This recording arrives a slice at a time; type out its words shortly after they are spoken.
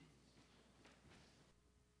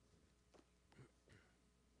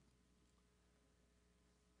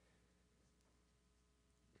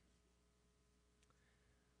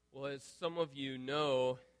Well, as some of you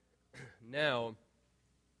know now,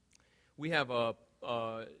 we have a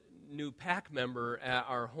new pack member at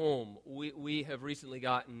our home. We have recently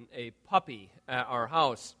gotten a puppy at our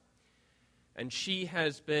house, and she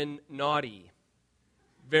has been naughty,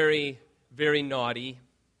 very, very naughty.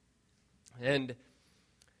 And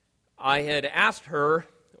I had asked her,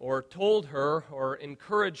 or told her, or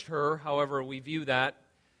encouraged her, however we view that,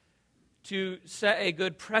 to set a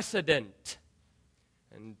good precedent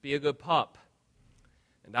and be a good pup.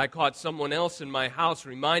 And I caught someone else in my house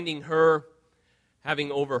reminding her,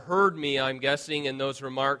 having overheard me, I'm guessing, in those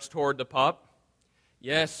remarks toward the pup,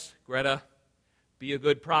 yes, Greta, be a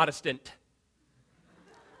good Protestant.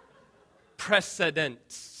 Precedent.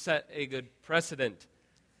 Set a good precedent.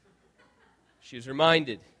 She was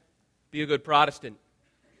reminded, be a good Protestant.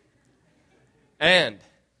 And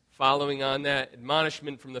following on that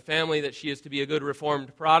admonishment from the family that she is to be a good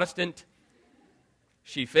Reformed Protestant,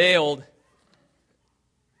 she failed.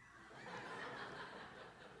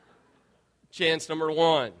 Chance number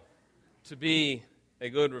one, to be a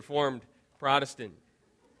good Reformed Protestant.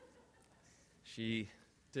 She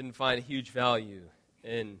didn't find a huge value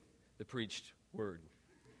in the preached word.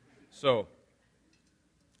 So,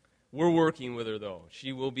 we're working with her, though.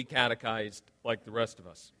 She will be catechized like the rest of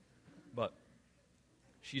us. But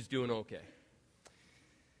she's doing okay.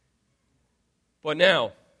 But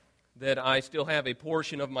now that I still have a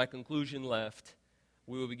portion of my conclusion left,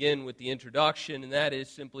 we will begin with the introduction, and that is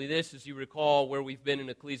simply this. As you recall, where we've been in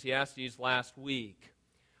Ecclesiastes last week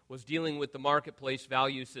was dealing with the marketplace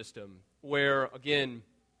value system, where, again,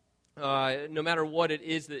 no matter what it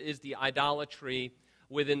is that is the idolatry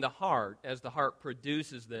within the heart, as the heart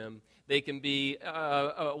produces them, they can be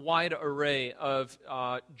a wide array of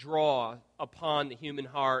draw upon the human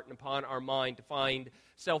heart and upon our mind to find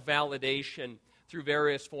self-validation through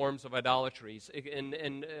various forms of idolatries. And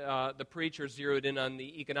the preacher zeroed in on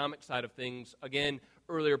the economic side of things. Again,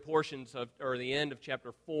 earlier portions of, or the end of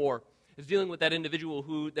chapter 4, is dealing with that individual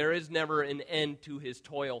who there is never an end to his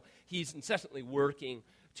toil. He's incessantly working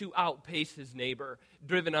to outpace his neighbor,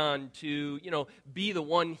 driven on to, be the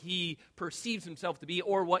one he perceives himself to be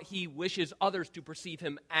or what he wishes others to perceive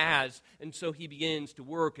him as. And so he begins to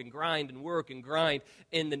work and grind and work and grind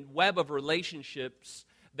in the web of relationships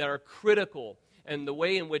that are critical, and the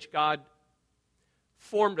way in which God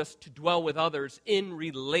formed us to dwell with others in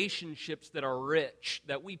relationships that are rich,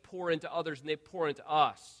 that we pour into others and they pour into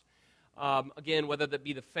us. Again, whether that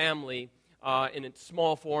be the family in its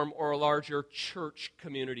small form or a larger church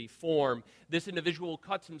community form. This individual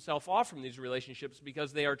cuts himself off from these relationships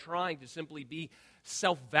because they are trying to simply be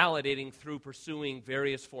self-validating through pursuing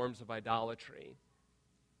various forms of idolatry.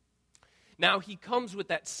 Now he comes with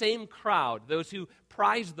that same crowd, those who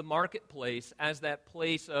prize the marketplace as that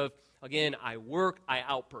place of, again, I work, I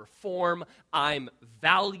outperform, I'm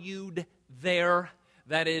valued there.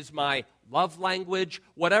 That is my love language.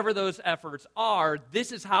 Whatever those efforts are,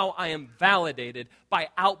 this is how I am validated, by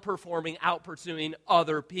outperforming, outpursuing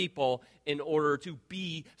other people in order to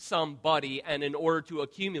be somebody and in order to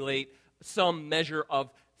accumulate some measure of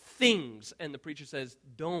things. And the preacher says,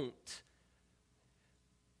 don't.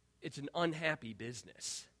 It's an unhappy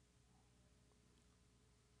business.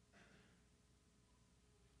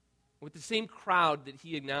 With the same crowd that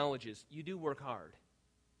he acknowledges, you do work hard.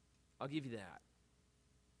 I'll give you that.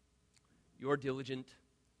 You're diligent.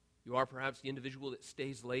 You are perhaps the individual that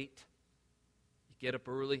stays late. You get up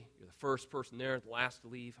early. You're the first person there, the last to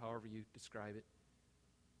leave, however you describe it.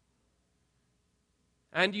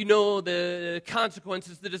 And you know the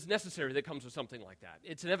consequences that is necessary that comes with something like that.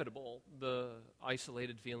 It's inevitable. The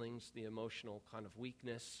isolated feelings, the emotional kind of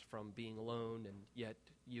weakness from being alone, and yet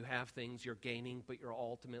you have things you're gaining, but you're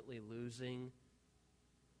ultimately losing.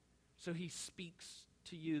 So he speaks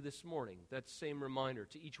to you this morning, that same reminder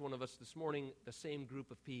to each one of us this morning, the same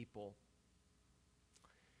group of people.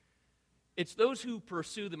 It's those who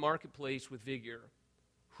pursue the marketplace with vigor,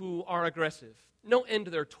 who are aggressive, no end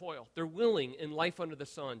to their toil. They're willing in life under the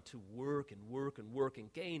sun to work and work and work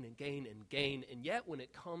and gain and gain and gain, and yet when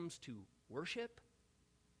it comes to worship,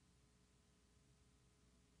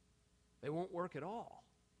 they won't work at all.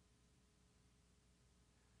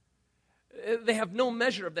 They have no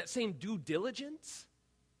measure of that same due diligence,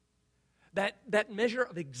 that measure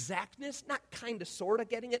of exactness, not kind of, sort of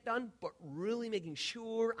getting it done, but really making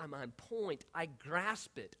sure I'm on point. I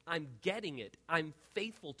grasp it. I'm getting it. I'm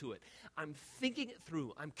faithful to it. I'm thinking it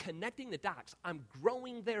through. I'm connecting the dots. I'm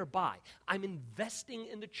growing thereby. I'm investing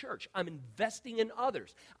in the church. I'm investing in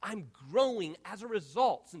others. I'm growing as a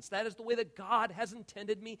result, since that is the way that God has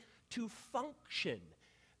intended me to function.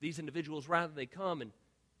 These individuals, rather, they come and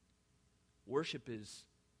worship is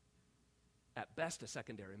at best a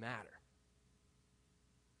secondary matter.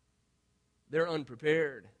 They're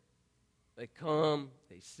unprepared. They come,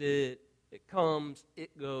 they sit, it comes,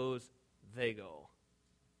 it goes, they go.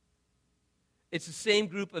 It's the same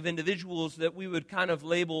group of individuals that we would kind of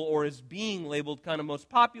label, or is being labeled kind of most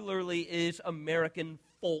popularly, is American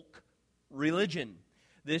folk religion.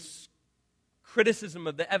 This criticism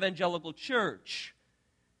of the evangelical church,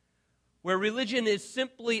 where religion is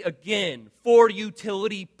simply, again, for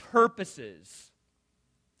utility purposes.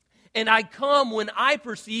 And I come when I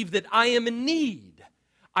perceive that I am in need.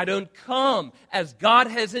 I don't come as God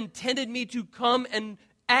has intended me to come, and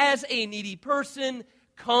as a needy person,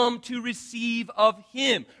 come to receive of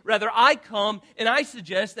Him. Rather, I come and I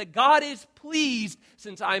suggest that God is pleased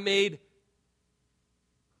since I made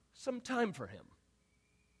some time for Him.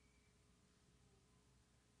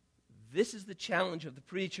 This is the challenge of the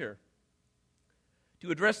preacher.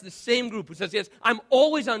 To address the same group who says, yes, I'm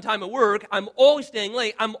always on time at work, I'm always staying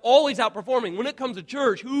late, I'm always outperforming. When it comes to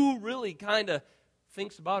church, who really kind of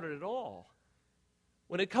thinks about it at all?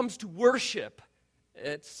 When it comes to worship,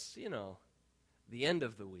 it's, the end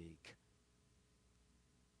of the week.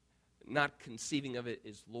 Not conceiving of it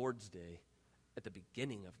as Lord's Day at the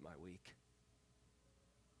beginning of my week.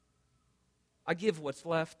 I give what's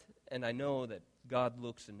left, and I know that God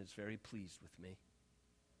looks and is very pleased with me.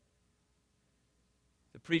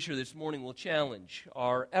 The preacher this morning will challenge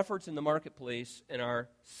our efforts in the marketplace and our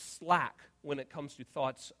slack when it comes to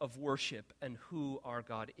thoughts of worship and who our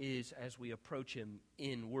God is as we approach Him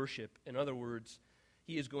in worship. In other words,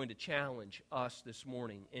 he is going to challenge us this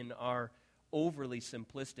morning in our overly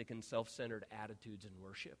simplistic and self-centered attitudes in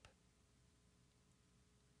worship.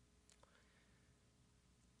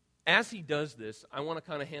 As he does this, I want to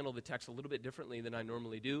kind of handle the text a little bit differently than I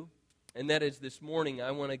normally do. And that is, this morning,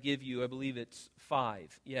 I want to give you, I believe it's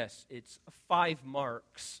 5. Yes, it's 5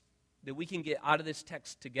 marks that we can get out of this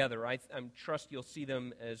text together. I trust you'll see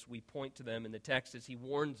them as we point to them in the text as he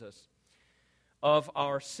warns us of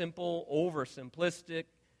our simple, oversimplistic,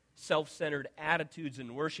 self-centered attitudes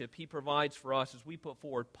in worship. He provides for us, as we put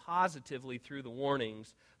forward positively through the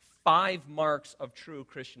warnings, 5 marks of true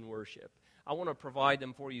Christian worship. I want to provide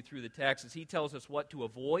them for you through the text as he tells us what to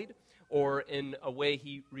avoid, or in a way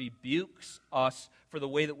he rebukes us for the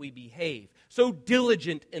way that we behave. So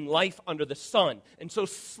diligent in life under the sun, and so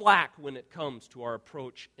slack when it comes to our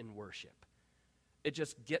approach in worship. It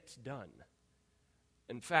just gets done.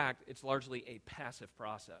 In fact, it's largely a passive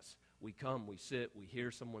process. We come, we sit, we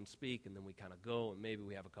hear someone speak, and then we kind of go, and maybe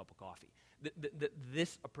we have a cup of coffee.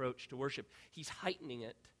 This approach to worship, he's heightening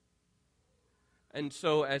it. And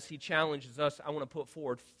so as he challenges us, I want to put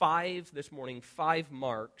forward 5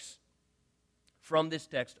 marks from this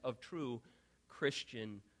text of true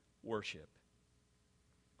Christian worship.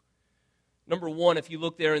 Number 1, if you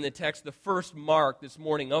look there in the text, the first mark this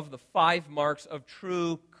morning of the 5 marks of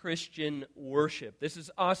true Christian worship. This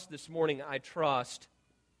is us this morning, I trust,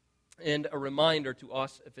 and a reminder to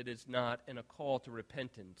us if it is not, and a call to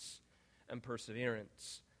repentance and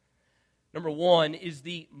perseverance. Number 1 is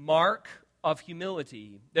the mark of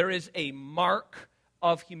humility. There is a mark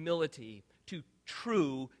of humility to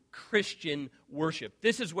true Christian worship.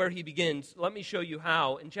 This is where he begins. Let me show you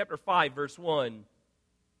how. In chapter 5, verse 1,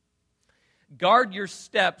 guard your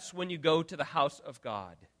steps when you go to the house of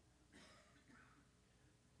God.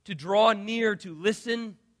 To draw near to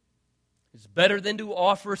listen is better than to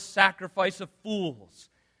offer sacrifice of fools,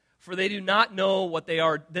 for they do not know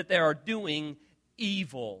that they are doing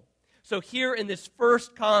evil. So here in this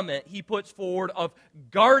first comment, he puts forward of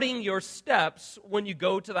guarding your steps when you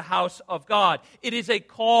go to the house of God. It is a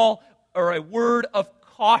call or a word of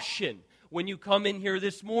caution when you come in here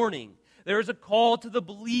this morning. There is a call to the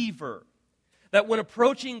believer that when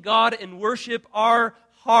approaching God in worship, our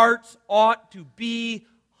hearts ought to be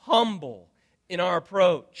humble in our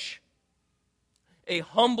approach. A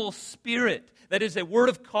humble spirit, that is a word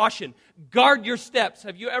of caution. Guard your steps.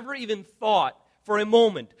 Have you ever even thought for a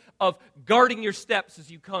moment of guarding your steps as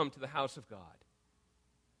you come to the house of God?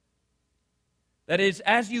 That is,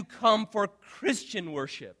 as you come for Christian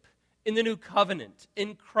worship in the new covenant,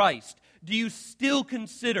 in Christ, do you still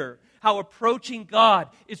consider how approaching God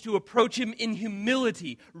is to approach Him in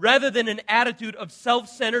humility rather than an attitude of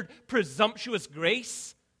self-centered, presumptuous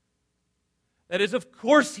grace? That is, of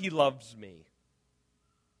course He loves me.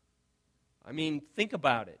 I mean, think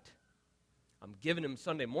about it. I'm giving Him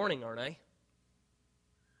Sunday morning, aren't I?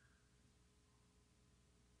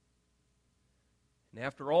 And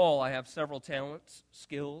after all, I have several talents,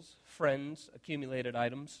 skills, friends, accumulated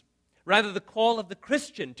items. Rather, the call of the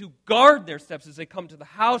Christian to guard their steps as they come to the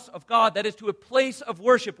house of God, that is, to a place of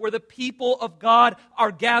worship where the people of God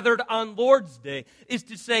are gathered on Lord's Day, is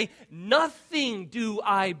to say, nothing do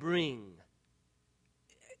I bring.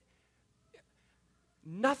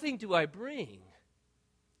 Nothing do I bring.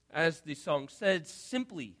 As the song said,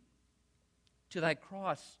 simply to thy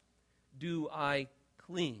cross do I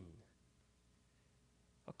cling.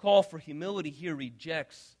 A call for humility here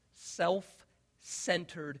rejects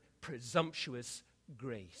self-centered, presumptuous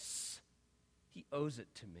grace. He owes it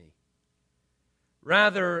to me.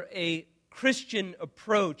 Rather, a Christian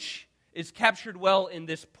approach is captured well in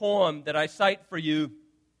this poem that I cite for you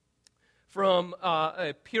from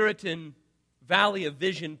a Puritan Valley of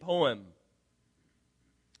Vision poem.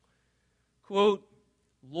 Quote,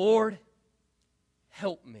 Lord,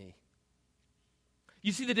 help me.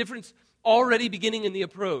 You see the difference already beginning in the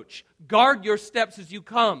approach. Guard your steps as you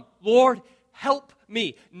come. Lord, help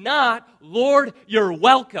me. Not, Lord, you're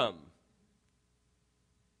welcome.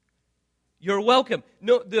 You're welcome.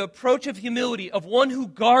 No, the approach of humility of one who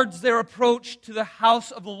guards their approach to the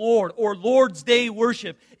house of the Lord or Lord's Day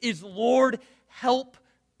worship is, Lord, help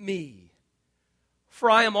me. For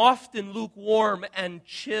I am often lukewarm and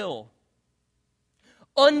chill.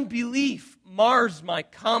 Unbelief mars my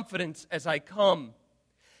confidence as I come.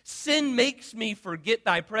 Sin makes me forget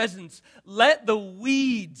thy presence. Let the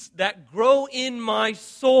weeds that grow in my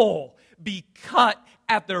soul be cut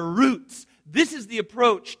at their roots. This is the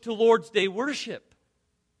approach to Lord's Day worship.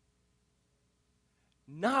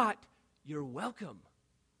 Not, you're welcome.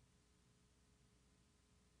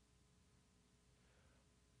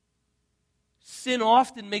 Sin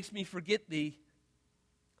often makes me forget thee.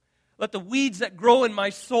 Let the weeds that grow in my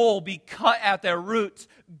soul be cut at their roots.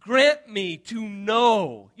 Grant me to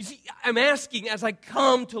know. You see, I'm asking as I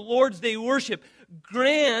come to Lord's Day worship,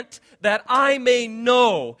 grant that I may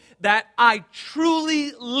know that I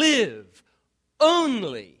truly live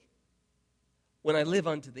only when I live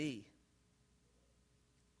unto thee.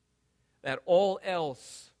 That all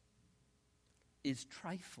else is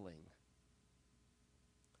trifling.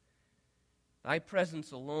 Thy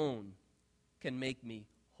presence alone can make me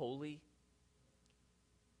holy,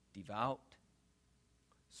 devout,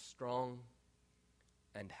 strong,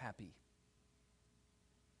 and happy.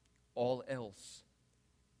 All else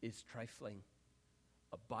is trifling.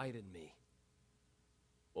 Abide in me,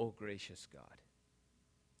 O gracious God.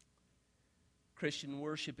 Christian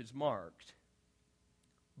worship is marked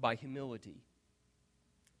by humility.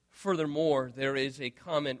 Furthermore, there is a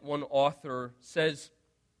comment. One author says,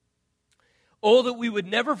 "Oh, that we would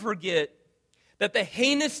never forget that the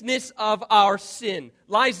heinousness of our sin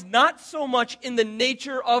lies not so much in the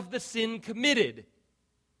nature of the sin committed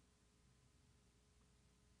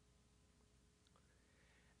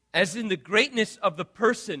as in the greatness of the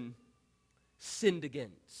person sinned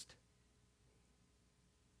against."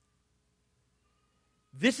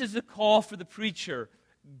 This is a call for the preacher.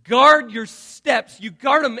 Guard your steps. You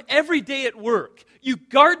guard them every day at work. You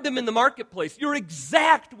guard them in the marketplace. You're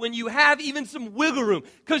exact when you have even some wiggle room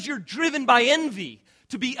because you're driven by envy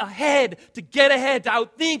to be ahead, to get ahead, to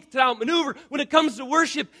outthink, to outmaneuver. When it comes to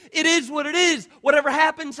worship, it is what it is. Whatever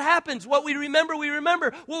happens, happens. What we remember, we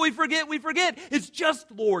remember. What we forget, we forget. It's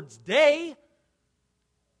just Lord's Day.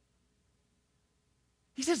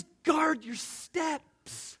 He says, guard your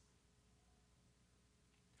steps.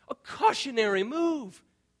 A cautionary move.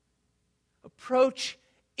 Approach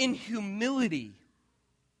in humility.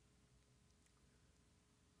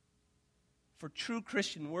 For true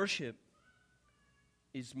Christian worship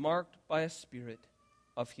is marked by a spirit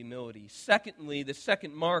of humility. Secondly, the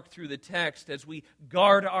second mark through the text as we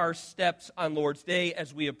guard our steps on Lord's Day,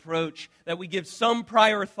 as we approach, that we give some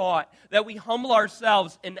prior thought, that we humble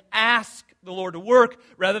ourselves and ask the Lord to work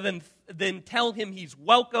rather than tell Him He's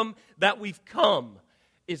welcome, that we've come,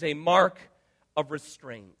 is a mark of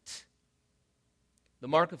restraint. The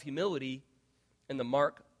mark of humility and the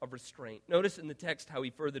mark of restraint. Notice in the text how he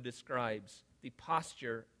further describes the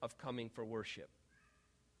posture of coming for worship.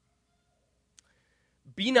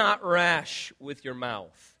 Be not rash with your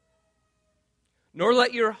mouth, nor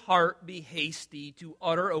let your heart be hasty to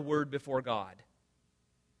utter a word before God.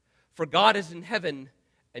 For God is in heaven,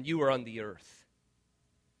 and you are on the earth.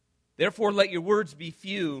 Therefore let your words be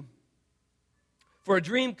few, for a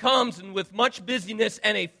dream comes and with much busyness,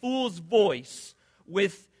 and a fool's voice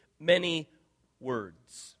with many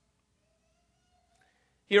words.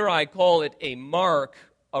 Here I call it a mark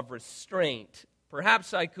of restraint.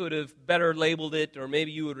 Perhaps I could have better labeled it, or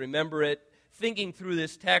maybe you would remember it, thinking through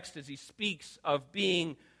this text as he speaks of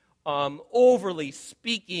being overly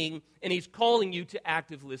speaking, and he's calling you to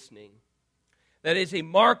active listening. That is, a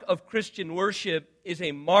mark of Christian worship is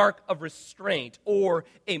a mark of restraint or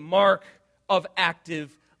a mark of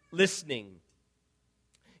active listening.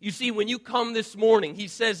 You see, when you come this morning, he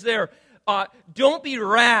says there, don't be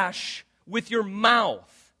rash with your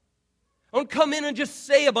mouth. Don't come in and just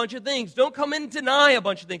say a bunch of things. Don't come in and deny a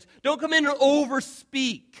bunch of things. Don't come in and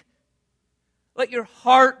overspeak. Let your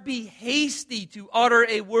heart be hasty to utter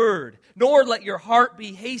a word, nor let your heart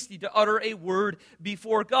be hasty to utter a word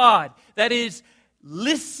before God. That is,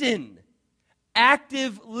 listen.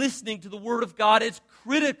 Active listening to the Word of God is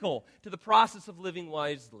critical to the process of living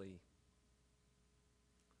wisely.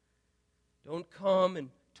 Don't come and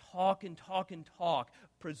talk and talk and talk.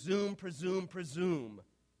 Presume, presume, presume.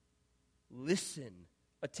 Listen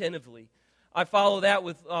attentively. I follow that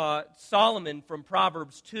with Solomon from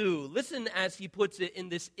Proverbs 2. Listen as he puts it in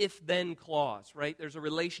this if-then clause, right? There's a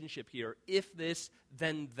relationship here. If this,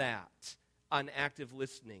 then that, on active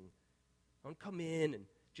listening. Don't come in and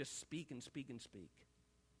just speak and speak and speak.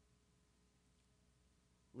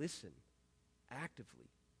 Listen actively.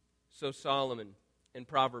 So Solomon in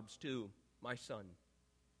Proverbs 2, my son,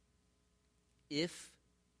 if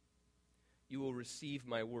you will receive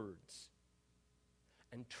my words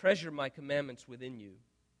and treasure my commandments within you,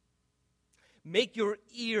 make your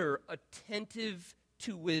ear attentive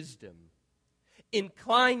to wisdom,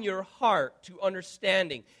 incline your heart to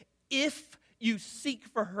understanding. If you seek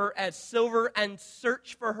for her as silver and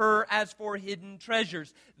search for her as for hidden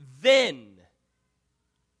treasures, then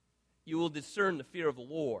you will discern the fear of the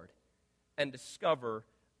Lord and discover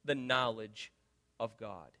the knowledge of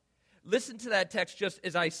God. Listen to that text just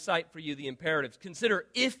as I cite for you the imperatives. Consider,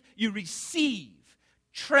 if you receive,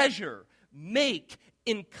 treasure, make,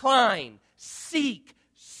 incline, seek,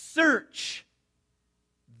 search,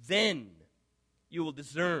 then you will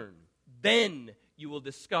discern, then you will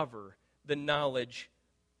discover the knowledge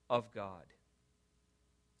of God.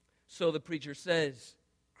 So the preacher says,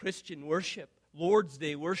 Christian worship, Lord's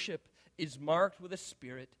Day worship, is marked with a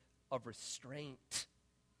spirit of restraint.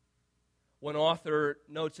 One author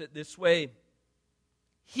notes it this way: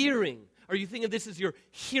 hearing. Are you thinking of this as your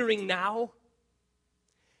hearing now?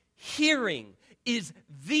 Hearing is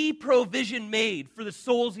the provision made for the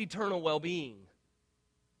soul's eternal well-being.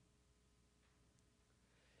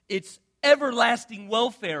 Its everlasting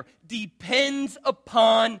welfare depends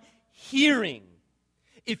upon hearing.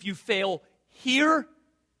 If you fail here,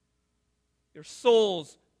 your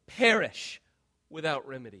souls perish without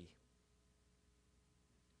remedy.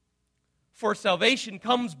 For salvation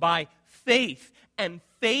comes by faith, and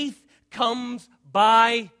faith comes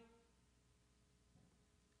by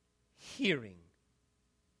hearing.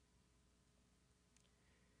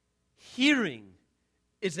 Hearing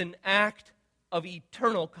is an act of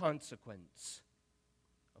eternal consequence.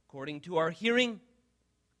 According to our hearing,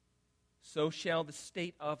 so shall the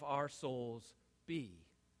state of our souls be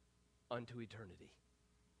unto eternity.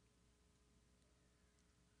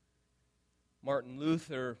 Martin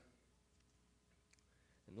Luther,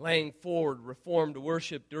 in laying forward Reformed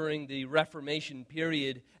worship during the Reformation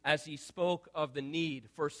period, as he spoke of the need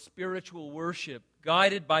for spiritual worship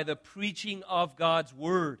guided by the preaching of God's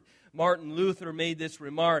Word, Martin Luther made this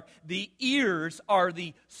remark: the ears are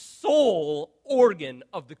the sole organ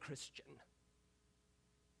of the Christian.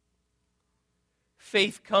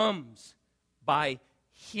 Faith comes by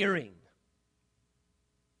hearing.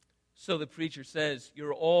 So the preacher says,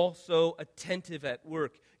 you're all so attentive at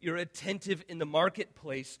work. You're attentive in the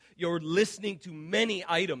marketplace. You're listening to many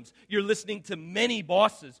items. You're listening to many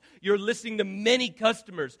bosses. You're listening to many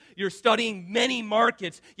customers. You're studying many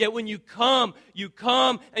markets. Yet when you come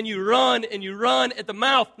and you run at the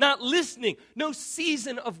mouth, not listening. No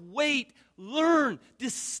season of wait. Learn,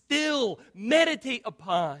 distill, meditate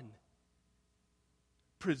upon.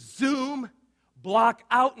 Presume, block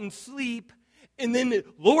out and sleep, and then the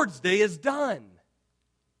Lord's Day is done.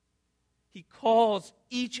 He calls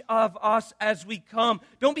each of us as we come.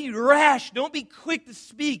 Don't be rash. Don't be quick to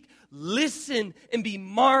speak. Listen and be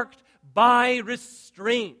marked by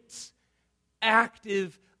restraints.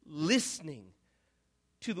 Active listening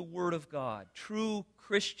to the Word of God. True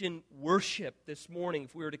Christian worship this morning,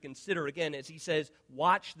 if we were to consider, again, as he says,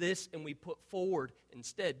 watch this, and we put forward,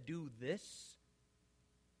 instead, do this.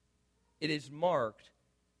 It is marked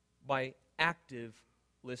by active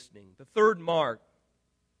listening. The third mark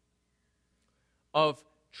of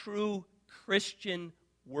true Christian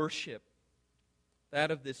worship,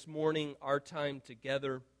 that of this morning, our time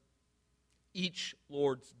together, each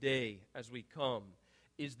Lord's Day as we come,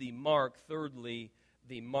 is the mark, thirdly,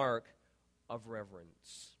 the mark of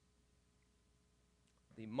reverence.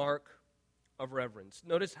 The mark of reverence.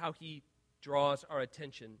 Notice how he draws our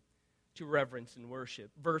attention to reverence and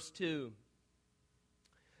worship. Verse 2,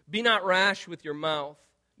 be not rash with your mouth,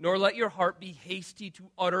 nor let your heart be hasty to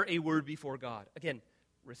utter a word before God. Again,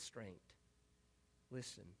 restraint.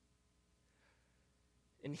 Listen.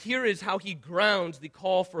 And here is how he grounds the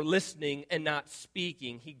call for listening and not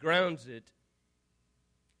speaking. He grounds it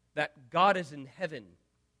that God is in heaven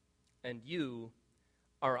and you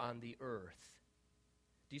are on the earth.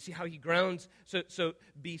 Do you see how he grounds? So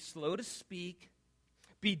be slow to speak,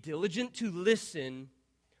 be diligent to listen,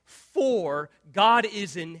 for God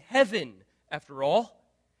is in heaven, after all,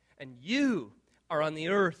 and you are on the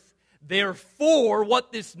earth. Therefore,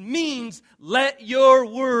 what this means, let your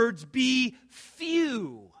words be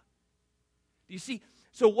few. Do you see?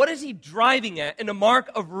 So what is he driving at in a mark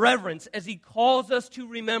of reverence as he calls us to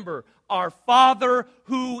remember our Father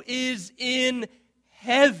who is in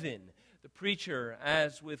heaven? The preacher,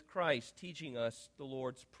 as with Christ teaching us the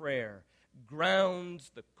Lord's Prayer,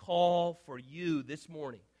 grounds the call for you this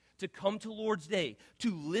morning to come to Lord's Day,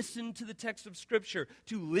 to listen to the text of Scripture,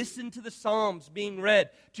 to listen to the Psalms being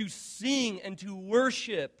read, to sing and to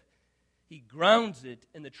worship. He grounds it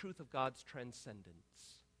in the truth of God's transcendence.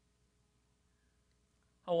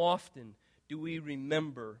 How often do we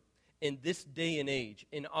remember in this day and age,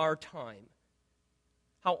 in our time,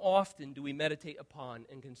 how often do we meditate upon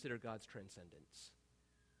and consider God's transcendence?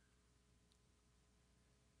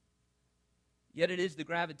 Yet it is the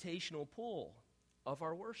gravitational pull of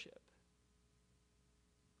our worship.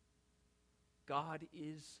 God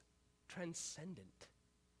is transcendent.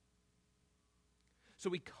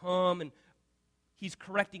 So we come and he's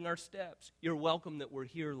correcting our steps. You're welcome that we're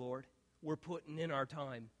here, Lord. We're putting in our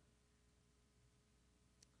time.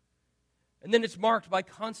 And then it's marked by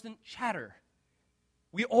constant chatter.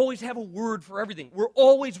 We always have a word for everything. We're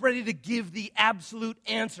always ready to give the absolute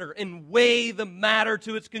answer and weigh the matter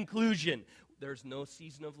to its conclusion. There's no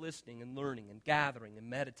season of listening and learning and gathering and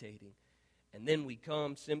meditating. And then we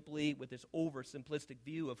come simply with this oversimplistic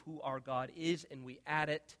view of who our God is, and we add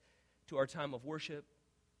it to our time of worship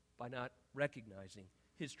by not recognizing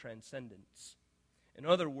his transcendence. In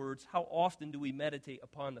other words, how often do we meditate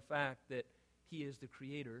upon the fact that he is the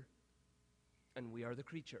creator and we are the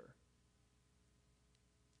creature?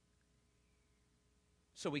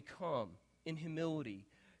 So we come in humility.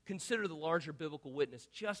 Consider the larger biblical witness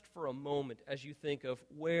just for a moment as you think of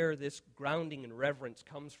where this grounding and reverence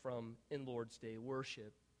comes from in Lord's Day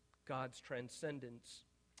worship, God's transcendence.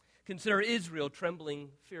 Consider Israel trembling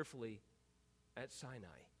fearfully at Sinai.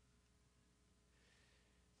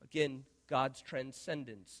 Again, God's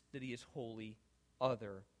transcendence, that he is wholly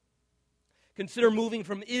other. Consider moving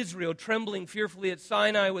from Israel, trembling fearfully at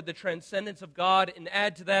Sinai with the transcendence of God, and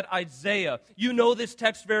add to that Isaiah. You know this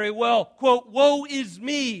text very well. Quote, woe is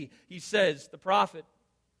me, he says, the prophet,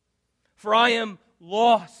 for I am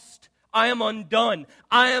lost, I am undone,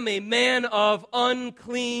 I am a man of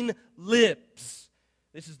unclean lips.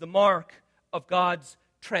 This is the mark of God's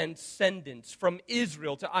transcendence. From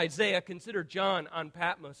Israel to Isaiah, consider John on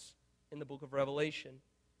Patmos in the book of Revelation.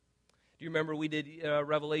 Do you remember we did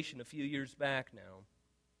Revelation a few years back now?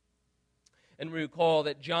 And we recall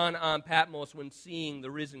that John on Patmos, when seeing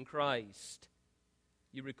the risen Christ,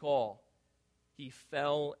 you recall, he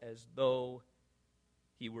fell as though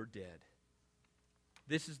he were dead.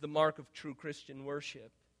 This is the mark of true Christian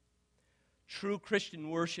worship. True Christian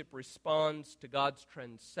worship responds to God's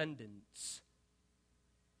transcendence,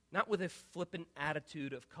 not with a flippant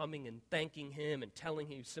attitude of coming and thanking him and telling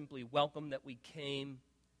him simply welcome that we came,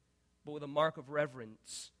 but with a mark of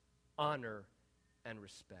reverence, honor, and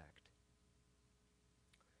respect.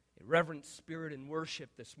 A reverent spirit in worship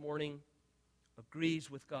this morning agrees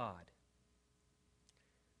with God.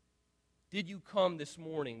 Did you come this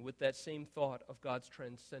morning with that same thought of God's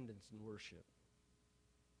transcendence in worship?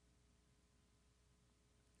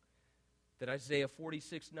 That Isaiah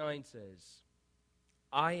 46:9 says,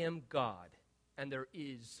 I am God, and there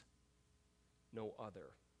is no other.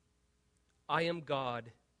 I am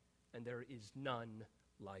God, and there is none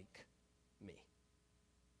like me.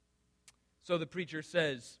 So the preacher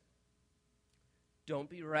says, don't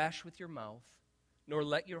be rash with your mouth, nor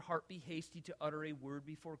let your heart be hasty to utter a word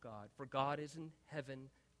before God, for God is in heaven,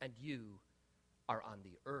 and you are on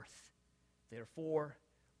the earth. Therefore,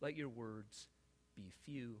 let your words be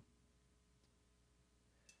few.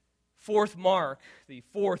 Fourth mark, the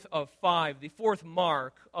fourth of five, the fourth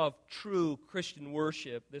mark of true Christian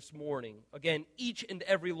worship this morning. Again, each and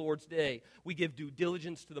every Lord's Day, we give due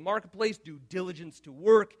diligence to the marketplace, due diligence to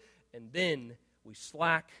work, and then we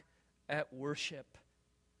slack at worship.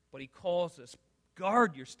 But he calls us,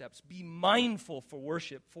 guard your steps, be mindful for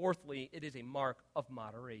worship. Fourthly, it is a mark of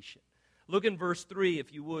moderation. Look in verse 3,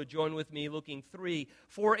 if you would. Join with me, looking 3.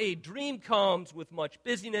 For a dream comes with much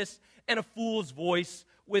busyness, and a fool's voice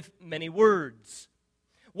with many words.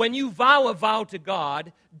 When you vow a vow to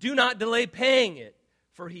God, do not delay paying it,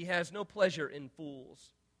 for he has no pleasure in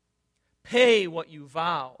fools. Pay what you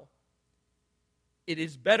vow. It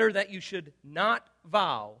is better that you should not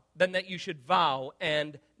vow than that you should vow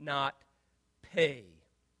and not pay.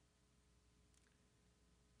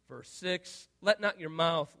 Verse 6, let not your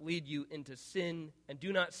mouth lead you into sin, and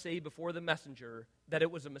do not say before the messenger that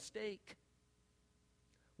it was a mistake.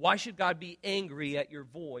 Why should God be angry at your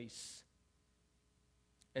voice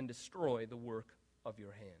and destroy the work of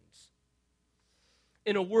your hands?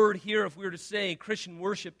 In a word here, if we were to say Christian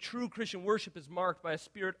worship, true Christian worship is marked by a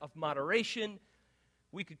spirit of moderation.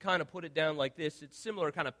 We could kind of put it down like this. It's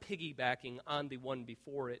similar, kind of piggybacking on the one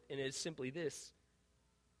before it, and it is simply this: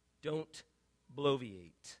 don't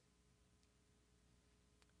bloviate.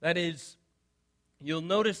 That is, you'll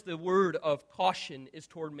notice the word of caution is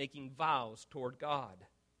toward making vows toward God.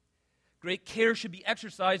 Great care should be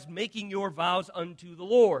exercised making your vows unto the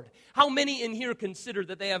Lord. How many in here consider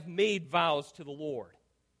that they have made vows to the Lord?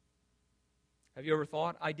 Have you ever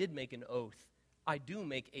thought, I did make an oath. I do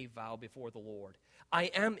make a vow before the Lord. I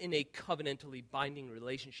am in a covenantally binding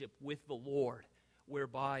relationship with the Lord,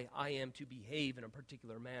 whereby I am to behave in a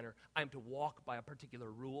particular manner. I am to walk by a particular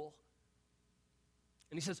rule.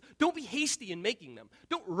 And he says, don't be hasty in making them.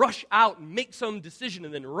 Don't rush out and make some decision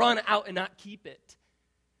and then run out and not keep it.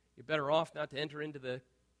 You're better off not to enter into the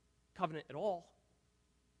covenant at all.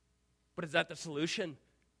 But is that the solution?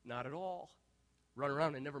 Not at all. Run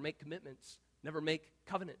around and never make commitments, never make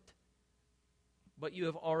covenant. But you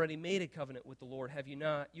have already made a covenant with the Lord, have you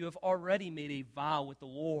not? You have already made a vow with the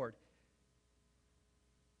Lord.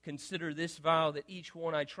 Consider this vow that each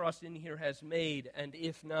one I trust in here has made, and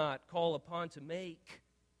if not, call upon to make.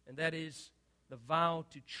 And that is the vow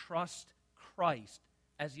to trust Christ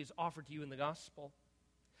as he has offered to you in the gospel.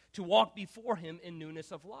 To walk before him in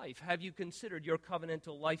newness of life. Have you considered your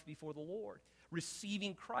covenantal life before the Lord?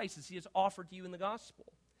 Receiving Christ as he has offered to you in the gospel.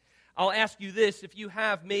 I'll ask you this: if you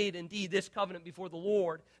have made indeed this covenant before the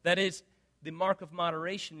Lord, that is the mark of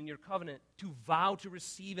moderation in your covenant, to vow to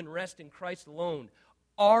receive and rest in Christ alone,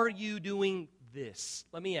 are you doing this?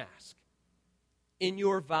 Let me ask. In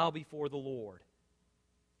your vow before the Lord,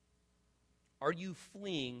 are you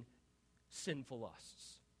fleeing sinful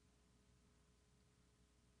lusts?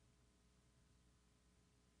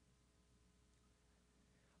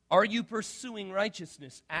 Are you pursuing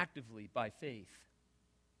righteousness actively by faith?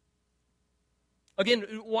 Again,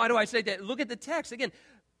 why do I say that? Look at the text. Again,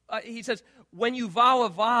 he says, when you vow a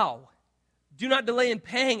vow, do not delay in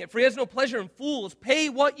paying it, for he has no pleasure in fools. Pay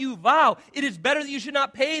what you vow. It is better that you should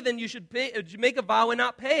not pay than you should make a vow and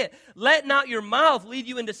not pay it. Let not your mouth lead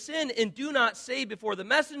you into sin, and do not say before the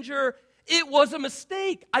messenger, it was a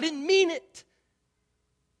mistake. I didn't mean it.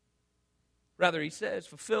 Rather, he says,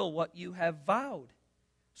 fulfill what you have vowed.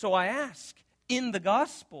 So I ask, in the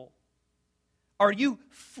gospel, are you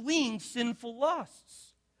fleeing sinful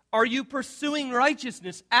lusts? Are you pursuing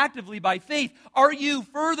righteousness actively by faith? Are you,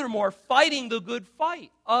 furthermore, fighting the good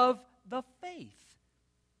fight of the faith?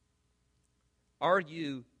 Are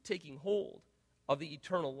you taking hold of the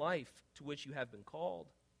eternal life to which you have been called?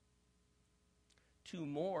 2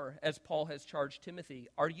 more, as Paul has charged Timothy,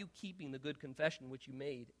 are you keeping the good confession which you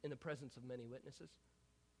made in the presence of many witnesses?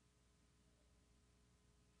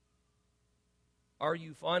 Are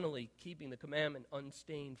you finally keeping the commandment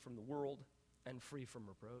unstained from the world and free from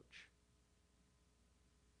reproach?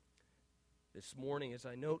 This morning, as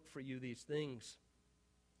I note for you these things,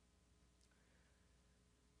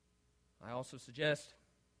 I also suggest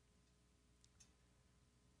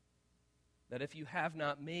that if you have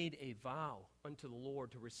not made a vow unto the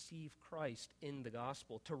Lord to receive Christ in the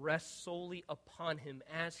gospel, to rest solely upon him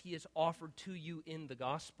as he is offered to you in the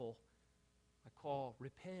gospel, I call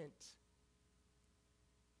repent.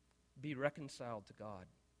 Be reconciled to God.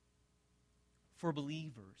 For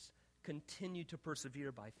believers, continue to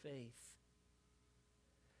persevere by faith.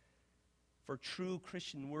 For true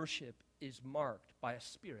Christian worship is marked by a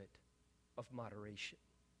spirit of moderation.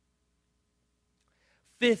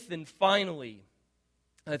 Fifth and finally,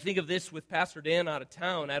 I think of this with Pastor Dan out of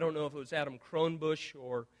town. I don't know if it was Adam Kronbusch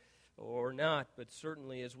or not, but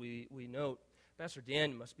certainly as we note, Pastor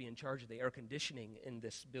Dan must be in charge of the air conditioning in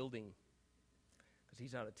this building, because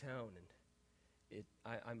he's out of town and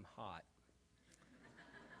I'm hot.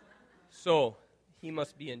 So he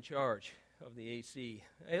must be in charge of the AC.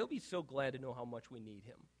 He'll be so glad to know how much we need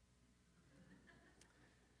him.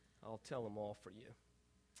 I'll tell him all for you.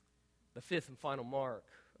 The fifth and final mark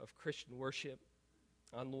of Christian worship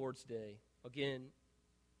on Lord's Day. Again,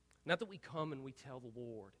 not that we come and we tell the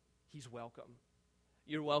Lord, He's welcome.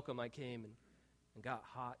 You're welcome I came and got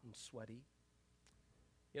hot and sweaty.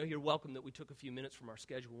 You're welcome that we took a few minutes from our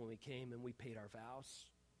schedule when we came and we paid our vows.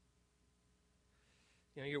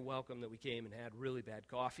 You're welcome that we came and had really bad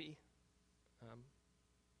coffee.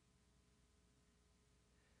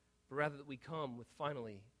 But rather that we come with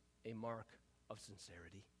finally a mark of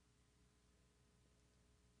sincerity.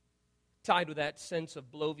 Tied with that sense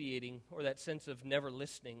of bloviating or that sense of never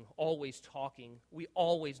listening, always talking, we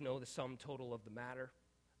always know the sum total of the matter.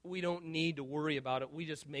 We don't need to worry about it. We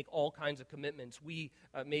just make all kinds of commitments.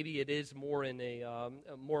 Maybe it is more in a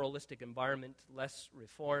moralistic environment, less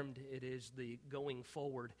reformed. It is the going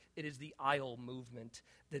forward. It is the aisle movement.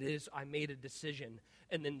 That is, I made a decision,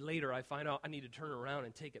 and then later I find out I need to turn around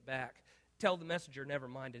and take it back. Tell the messenger, never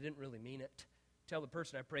mind, I didn't really mean it. Tell the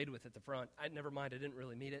person I prayed with at the front, never mind, I didn't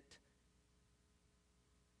really mean it.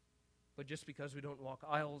 But just because we don't walk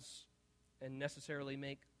aisles and necessarily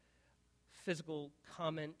make physical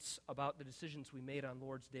comments about the decisions we made on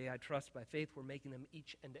Lord's Day, I trust by faith we're making them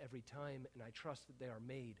each and every time, and I trust that they are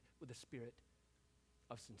made with a spirit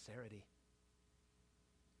of sincerity.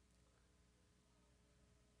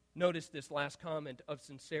 Notice this last comment of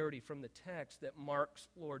sincerity from the text that marks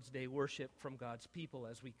Lord's Day worship from God's people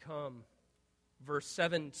as we come. Verse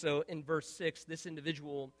 7, so in verse 6, this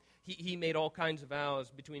individual, he made all kinds of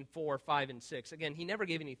vows between 4, 5, and 6. Again, he never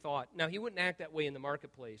gave any thought. Now, he wouldn't act that way in the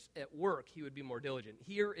marketplace. At work, he would be more diligent.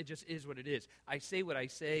 Here, it just is what it is. I say what I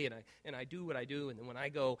say, and I do what I do, and then when I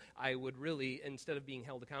go, I would really, instead of being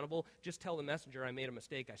held accountable, just tell the messenger I made a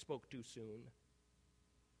mistake, I spoke too soon.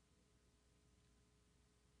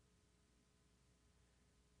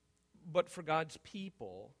 But for God's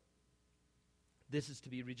people, this is to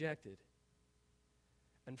be rejected.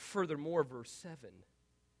 And furthermore, verse 7,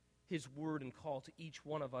 His word and call to each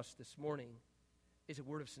one of us this morning is a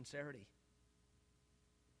word of sincerity.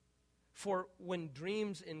 For when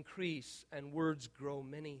dreams increase and words grow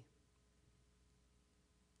many,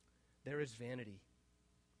 there is vanity.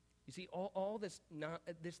 You see, all this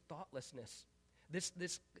thoughtlessness, this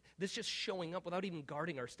just showing up without even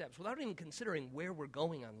guarding our steps, without even considering where we're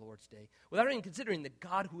going on Lord's Day, without even considering the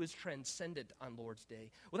God who is transcendent on Lord's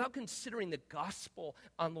Day, without considering the gospel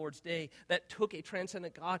on Lord's Day that took a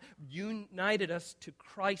transcendent God, united us to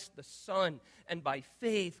Christ the Son, and by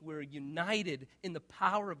faith we're united in the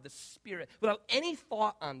power of the Spirit. Without any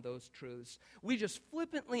thought on those truths, we just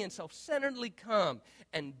flippantly and self-centeredly come,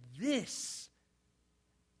 and this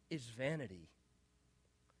is vanity.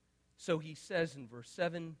 So he says in verse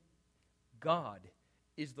 7, God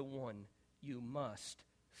is the one you must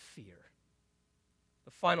fear. The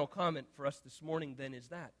final comment for us this morning then is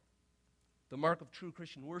that the mark of true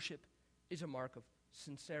Christian worship is a mark of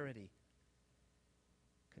sincerity.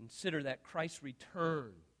 Consider that Christ's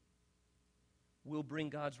return will bring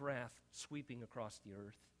God's wrath sweeping across the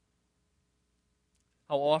earth.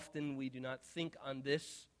 How often we do not think on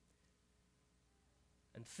this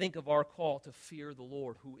and think of our call to fear the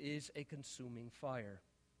Lord, who is a consuming fire.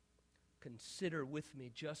 Consider with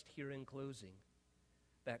me, just here in closing,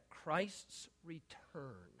 that Christ's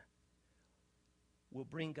return will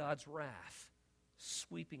bring God's wrath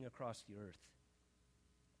sweeping across the earth.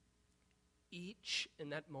 In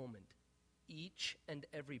that moment, each and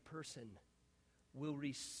every person will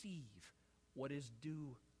receive what is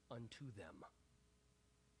due unto them.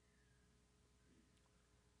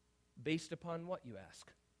 Based upon what, you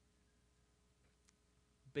ask?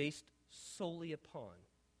 Based solely upon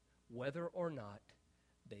whether or not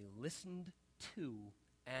they listened to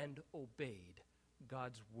and obeyed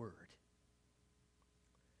God's word.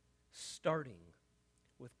 Starting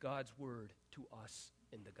with God's word to us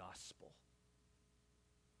in the gospel.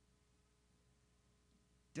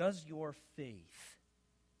 Does your faith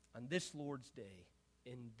on this Lord's Day,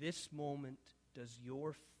 in this moment, does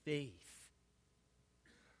your faith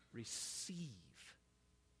receive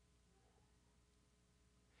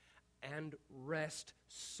and rest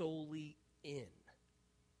solely in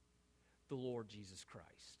the Lord Jesus Christ?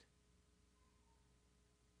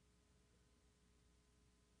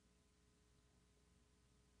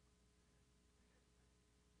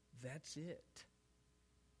 That's it.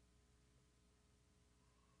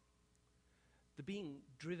 The being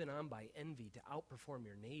driven on by envy to outperform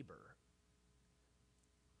your neighbor,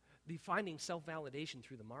 the finding self-validation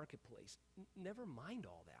through the marketplace, never mind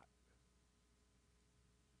all that.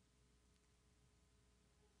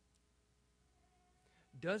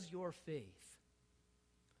 Does your faith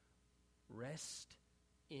rest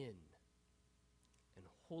in and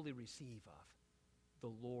wholly receive of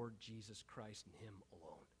the Lord Jesus Christ and Him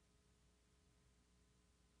alone?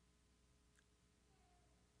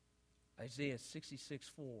 Isaiah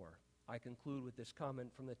 66:4. I conclude with this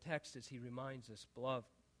comment from the text as he reminds us, beloved,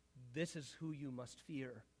 this is who you must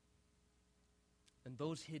fear. And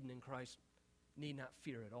those hidden in Christ need not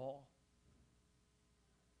fear at all.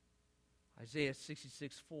 Isaiah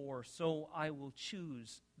 66:4, so I will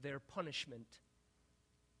choose their punishment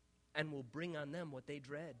and will bring on them what they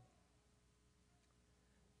dread.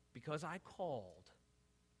 Because I called,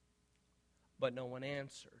 but no one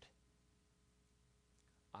answered.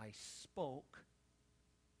 I spoke,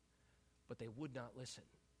 but they would not listen.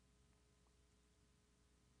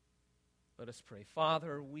 Let us pray.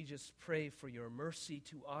 Father, we just pray for your mercy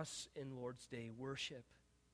to us in Lord's Day worship.